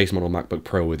 like the base model MacBook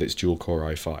Pro with its dual-core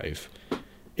i5.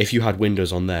 If you had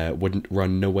Windows on there, it wouldn't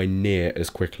run nowhere near as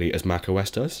quickly as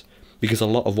macOS does, because a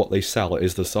lot of what they sell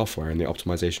is the software and the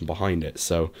optimization behind it.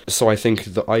 So I think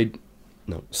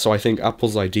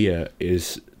Apple's idea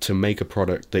is to make a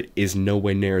product that is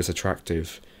nowhere near as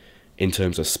attractive in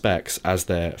terms of specs as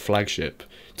their flagship,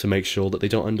 to make sure that they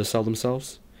don't undersell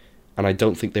themselves. And I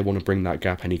don't think they want to bring that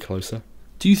gap any closer.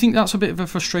 Do you think that's a bit of a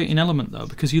frustrating element, though?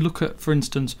 Because you look at, for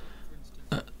instance,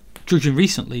 judging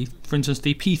recently, for instance,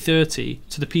 the P30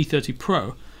 to the P30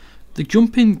 Pro, the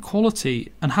jump in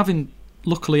quality, and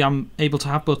luckily I'm able to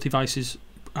have both devices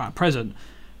at present,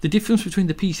 the difference between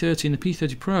the P30 and the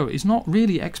P30 Pro is not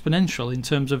really exponential in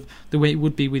terms of the way it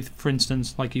would be with, for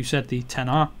instance, like you said, the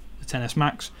XR, the XS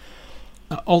Max.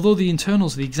 Although the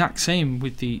internals are the exact same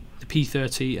with the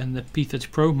P30 and the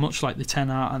P30 Pro, much like the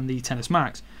XR and the XS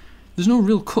Max, there's no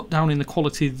real cut down in the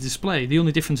quality of the display. The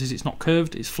only difference is it's not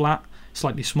curved, it's flat,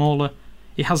 slightly smaller.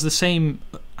 It has the same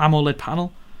AMOLED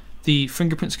panel. The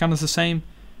fingerprint scanner's the same.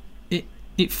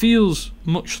 It feels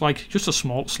much like just a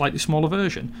slightly smaller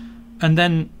version. And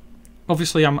then,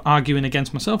 obviously, I'm arguing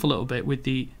against myself a little bit with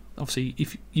obviously,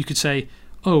 if you could say,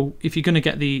 if you're going to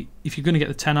get the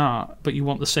XR, but you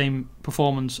want the same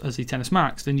performance as the XS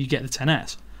Max, then you get the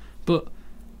XS. But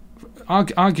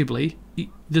arguably,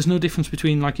 there's no difference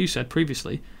between, like you said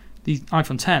previously, the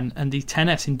iPhone 10 and the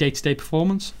XS in day-to-day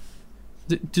performance.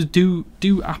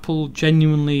 Do Apple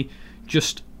genuinely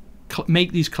just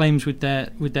make these claims with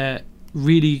their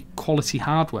really quality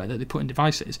hardware that they put in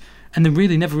devices, and they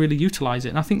really never really utilize it?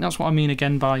 And I think that's what I mean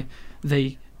again by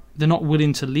they're not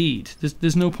willing to lead.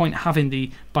 There's no point having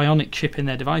the Bionic chip in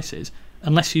their devices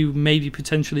unless you maybe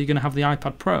potentially going to have the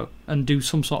iPad Pro and do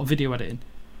some sort of video editing.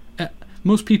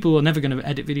 Most people are never going to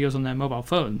edit videos on their mobile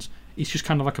phones. It's just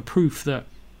kind of like a proof that,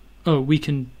 we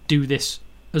can do this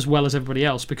as well as everybody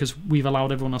else because we've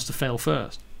allowed everyone else to fail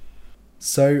first.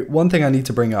 So one thing I need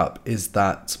to bring up is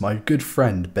that my good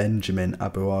friend Benjamin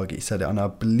Abuagi said it, and I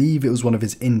believe it was one of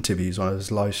his interviews, one of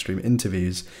his live stream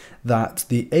interviews, that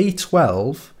the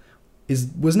A12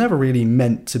 was never really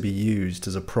meant to be used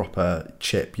as a proper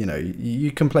chip. You know,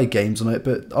 you can play games on it,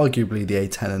 but arguably the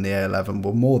A10 and the A11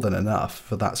 were more than enough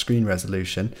for that screen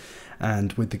resolution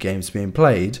and with the games being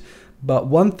played. But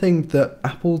one thing that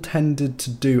Apple tended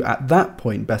to do at that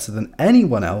point better than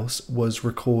anyone else was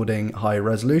recording high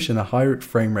resolution, a high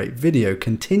frame rate video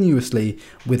continuously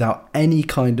without any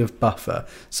kind of buffer.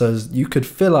 So you could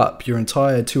fill up your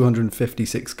entire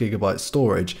 256 gigabyte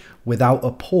storage without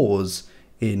a pause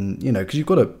in, because you've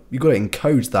got to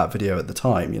encode that video at the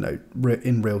time,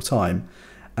 in real time.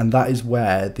 And that is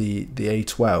where the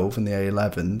A12 and the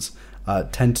A11s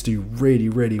tend to do really,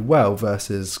 really well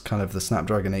versus kind of the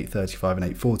Snapdragon 835 and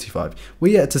 845.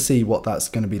 We're yet to see what that's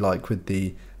going to be like with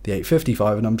the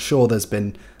 855, and I'm sure there's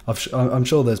been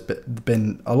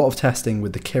a lot of testing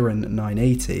with the Kirin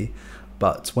 980.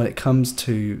 But when it comes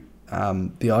to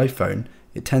the iPhone,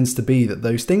 it tends to be that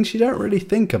those things you don't really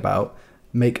think about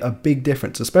make a big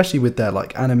difference, especially with their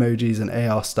like Animojis and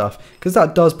AR stuff, because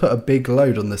that does put a big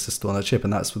load on the system on a chip,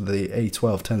 and that's what the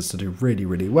A12 tends to do really,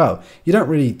 really well. You don't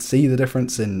really see the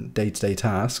difference in day-to-day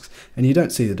tasks, and you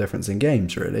don't see the difference in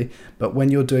games really, but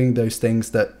when you're doing those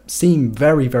things that seem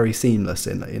very, very seamless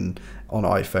on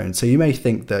iPhone, so you may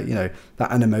think that that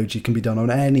Animoji can be done on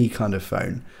any kind of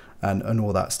phone and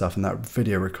all that stuff, and that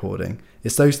video recording,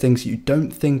 it's those things you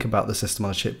don't think about the system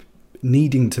on a chip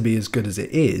needing to be as good as it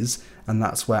is, and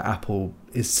that's where Apple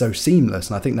is so seamless.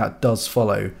 And I think that does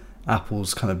follow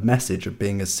Apple's kind of message of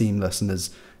being as seamless and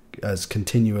as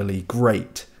continually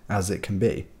great as it can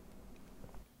be.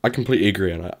 I completely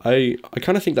agree, and I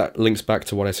kind of think that links back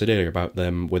to what I said earlier about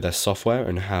them with their software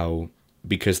and how,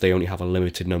 because they only have a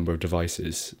limited number of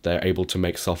devices, they're able to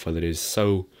make software that is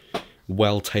so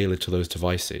well tailored to those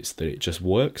devices that it just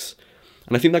works.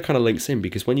 And I think that kind of links in,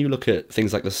 because when you look at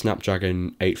things like the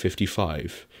Snapdragon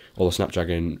 855 or the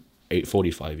Snapdragon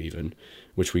 845 even,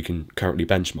 which we can currently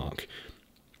benchmark,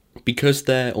 because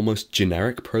they're almost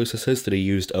generic processors that are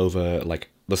used over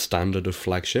like the standard of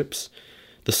flagships,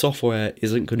 the software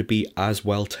isn't going to be as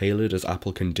well tailored as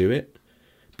Apple can do it,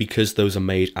 because those are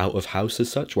made out of house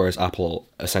as such, whereas Apple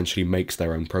essentially makes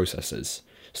their own processors,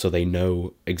 so they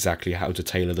know exactly how to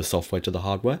tailor the software to the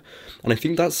hardware. And I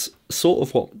think that's sort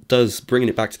of what does, bringing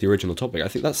it back to the original topic, I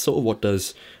think that's sort of what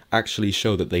does actually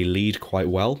show that they lead quite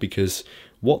well, because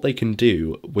what they can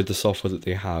do with the software that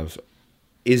they have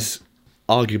is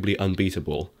arguably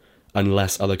unbeatable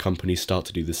unless other companies start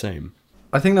to do the same.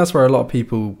 I think that's where a lot of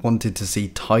people wanted to see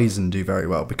Tizen do very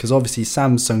well, because obviously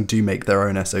Samsung do make their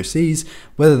own SoCs.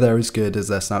 Whether they're as good as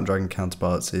their Snapdragon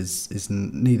counterparts is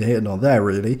neither here nor there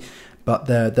really, but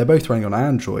they're both running on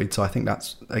Android, so I think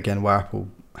that's again where Apple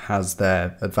has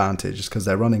their advantage, just because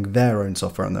they're running their own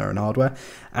software on their own hardware.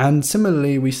 And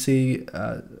similarly, we see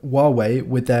Huawei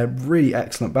with their really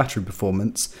excellent battery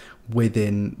performance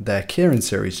within their Kirin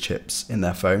series chips in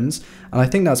their phones, and I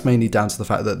think that's mainly down to the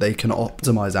fact that they can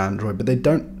optimize Android, but they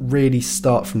don't really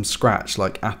start from scratch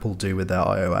like Apple do with their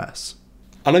iOS.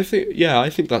 And I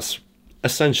think that's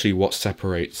essentially what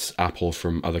separates Apple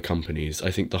from other companies.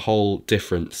 I think the whole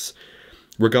difference,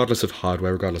 regardless of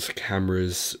hardware, regardless of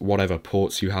cameras, whatever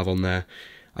ports you have on there,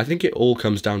 I think it all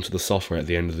comes down to the software at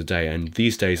the end of the day. And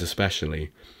these days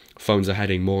especially, phones are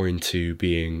heading more into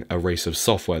being a race of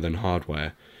software than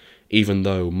hardware, even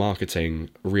though marketing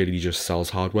really just sells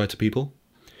hardware to people,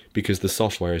 because the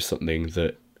software is something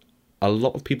that a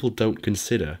lot of people don't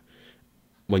consider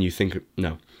when you think,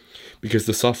 no, because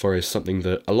the software is something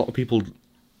that a lot of people,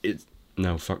 because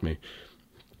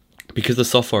the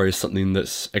software is something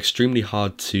that's extremely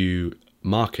hard to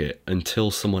market until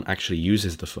someone actually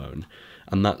uses the phone,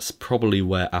 and that's probably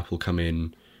where Apple come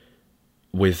in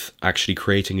with actually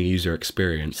creating a user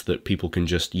experience that people can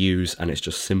just use, and it's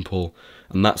just simple,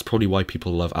 and that's probably why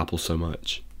people love Apple so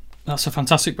much. I think that's a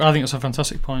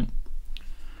fantastic point.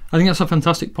 I think that's a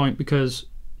fantastic point because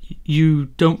you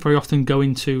don't very often go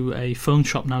into a phone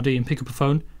shop now, do you, and pick up a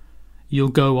phone? You'll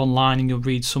go online and you'll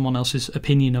read someone else's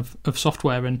opinion of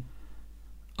software, and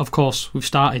of course we've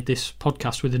started this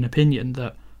podcast with an opinion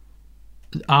that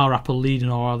are Apple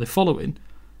leading or are they following?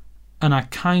 And I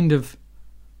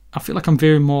feel like I'm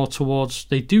veering more towards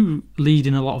they do lead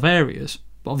in a lot of areas,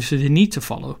 but obviously they need to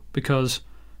follow, because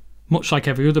much like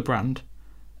every other brand,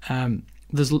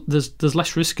 there's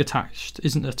less risk attached,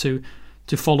 isn't there, to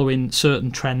following certain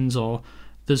trends, or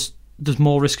there's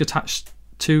more risk attached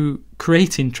to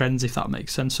creating trends, if that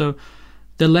makes sense. So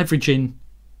they're leveraging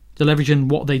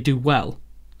what they do well.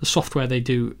 The software they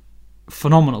do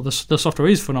phenomenal. The software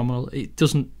is phenomenal. It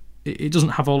doesn't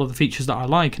have all of the features that I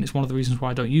like, and it's one of the reasons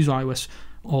why I don't use iOS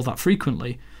all that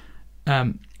frequently.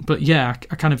 But yeah,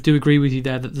 I kind of do agree with you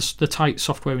there that the tight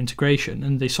software integration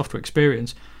and the software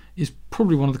experience is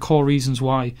probably one of the core reasons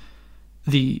why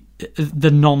the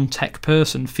non-tech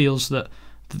person feels that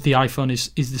the iPhone is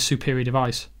the superior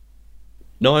device.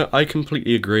 No, I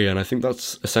completely agree, and I think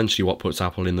that's essentially what puts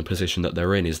Apple in the position that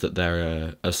they're in, is that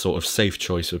they're a sort of safe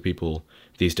choice for people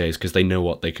these days, because they know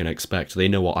what they can expect. They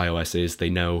know what iOS is,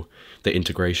 they know the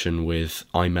integration with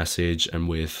iMessage and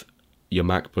with your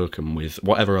MacBook and with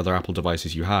whatever other Apple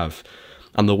devices you have,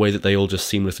 and the way that they all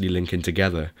just seamlessly link in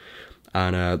together.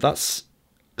 And that's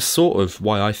sort of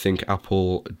why I think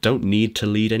Apple don't need to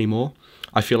lead anymore.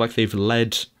 I feel like they've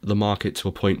led the market to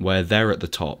a point where they're at the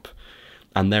top,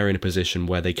 and they're in a position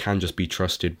where they can just be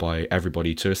trusted by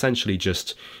everybody to essentially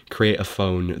just create a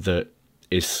phone that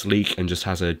is sleek and just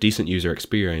has a decent user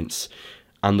experience,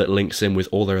 and that links in with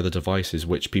all their other devices,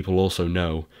 which people also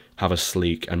know have a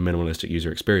sleek and minimalistic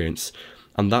user experience.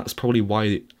 And that's probably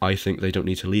why I think they don't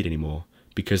need to lead anymore,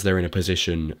 because they're in a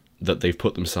position that they've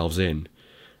put themselves in.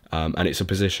 And it's a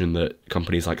position that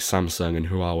companies like Samsung and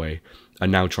Huawei are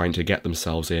now trying to get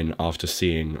themselves in after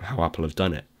seeing how Apple have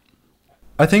done it.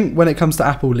 I think when it comes to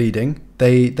Apple leading,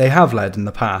 they have led in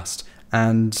the past.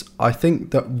 And I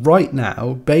think that right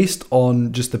now, based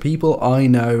on just the people I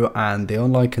know and the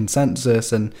online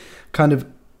consensus and kind of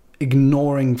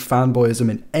ignoring fanboyism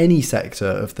in any sector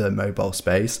of the mobile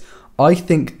space, I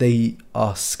think they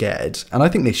are scared, and I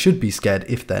think they should be scared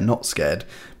if they're not scared,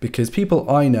 because people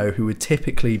I know who would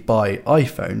typically buy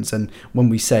iPhones, and when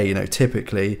we say, you know,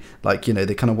 typically, like, you know,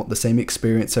 they kind of want the same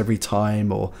experience every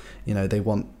time, or, you know, they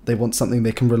want something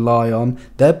they can rely on,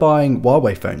 they're buying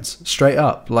Huawei phones straight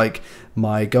up. Like,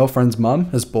 my girlfriend's mum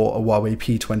has bought a Huawei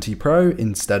P20 Pro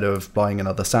instead of buying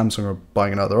another Samsung or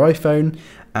buying another iPhone,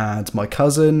 and my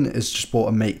cousin has just bought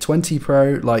a Mate 20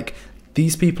 Pro. Like,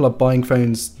 these people are buying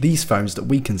these phones that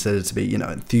we consider to be, you know,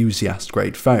 enthusiast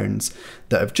grade phones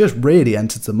that have just really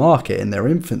entered the market in their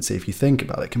infancy, if you think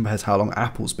about it, compared to how long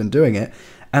Apple's been doing it.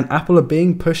 And Apple are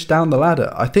being pushed down the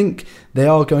ladder. I think they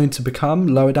are going to become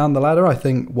lower down the ladder. I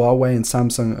think Huawei and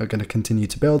Samsung are going to continue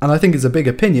to build. And I think it's a big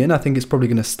opinion. I think it's probably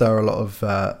going to stir a lot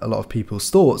of people's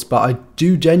thoughts. But I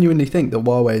do genuinely think that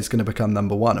Huawei is going to become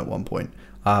number one at one point.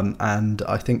 And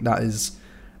I think that is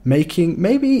making,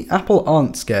 maybe Apple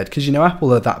aren't scared, because, you know,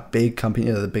 Apple are that big company,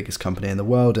 you know, the biggest company in the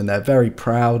world, and they're very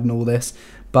proud and all this.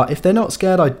 But if they're not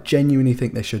scared, I genuinely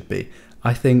think they should be.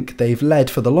 I think they've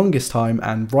led for the longest time,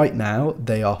 and right now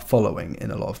they are following in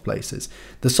a lot of places.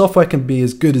 The software can be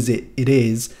as good as it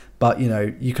is, but, you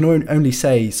know, you can only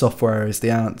say software is the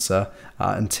answer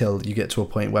until you get to a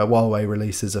point where Huawei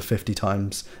releases a 50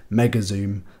 times mega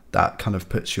zoom that kind of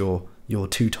puts your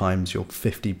 2 times your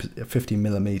 50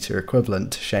 millimeter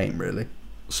equivalent to shame, really.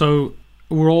 So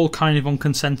we're all kind of on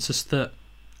consensus that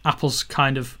Apple's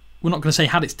kind of, we're not going to say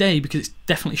had its day, because it's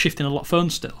definitely shifting a lot of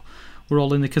phones still. We're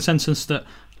all in the consensus that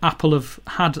Apple have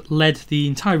had led the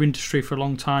entire industry for a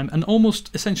long time and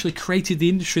almost essentially created the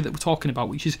industry that we're talking about,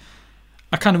 which is,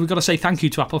 we've got to say thank you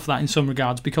to Apple for that in some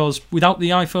regards, because without the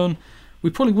iPhone, we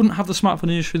probably wouldn't have the smartphone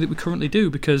industry that we currently do,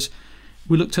 because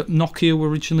we looked at Nokia were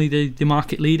originally the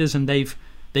market leaders, and they've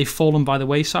fallen by the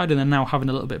wayside, and they're now having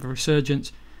a little bit of a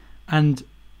resurgence. And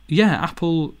yeah,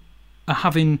 Apple are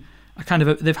having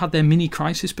they've had their mini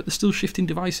crisis, but they're still shifting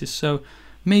devices. So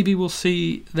maybe we'll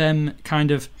see them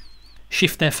kind of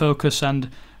shift their focus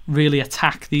and really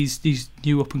attack these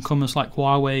new up and comers like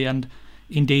Huawei and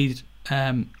indeed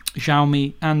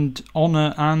Xiaomi and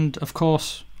Honor and of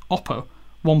course Oppo.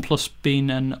 OnePlus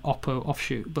being an Oppo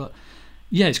offshoot, but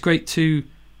yeah, it's great to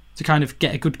kind of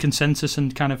get a good consensus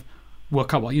and kind of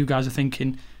work out what you guys are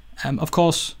thinking. Of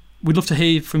course, we'd love to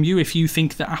hear from you if you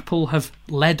think that Apple have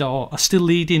led or are still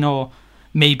leading, or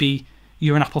maybe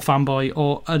you're an Apple fanboy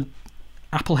or an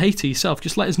Apple hater yourself.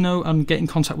 Just let us know and get in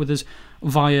contact with us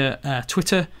via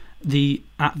Twitter,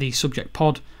 at the Subject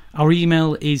Pod. Our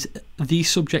email is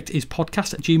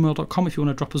thesubjectispodcast@gmail.com if you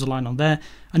want to drop us a line on there.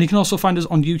 And you can also find us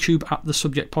on YouTube at The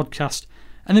Subject Podcast.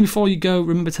 And then before you go,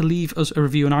 remember to leave us a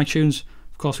review on iTunes.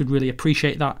 Of course, we'd really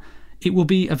appreciate that. It will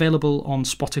be available on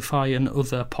Spotify and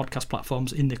other podcast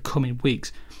platforms in the coming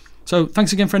weeks. So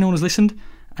thanks again for anyone who's listened.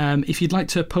 If you'd like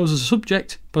to pose as a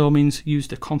subject, by all means, use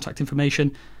the contact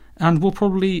information. And we'll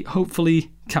hopefully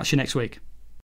catch you next week.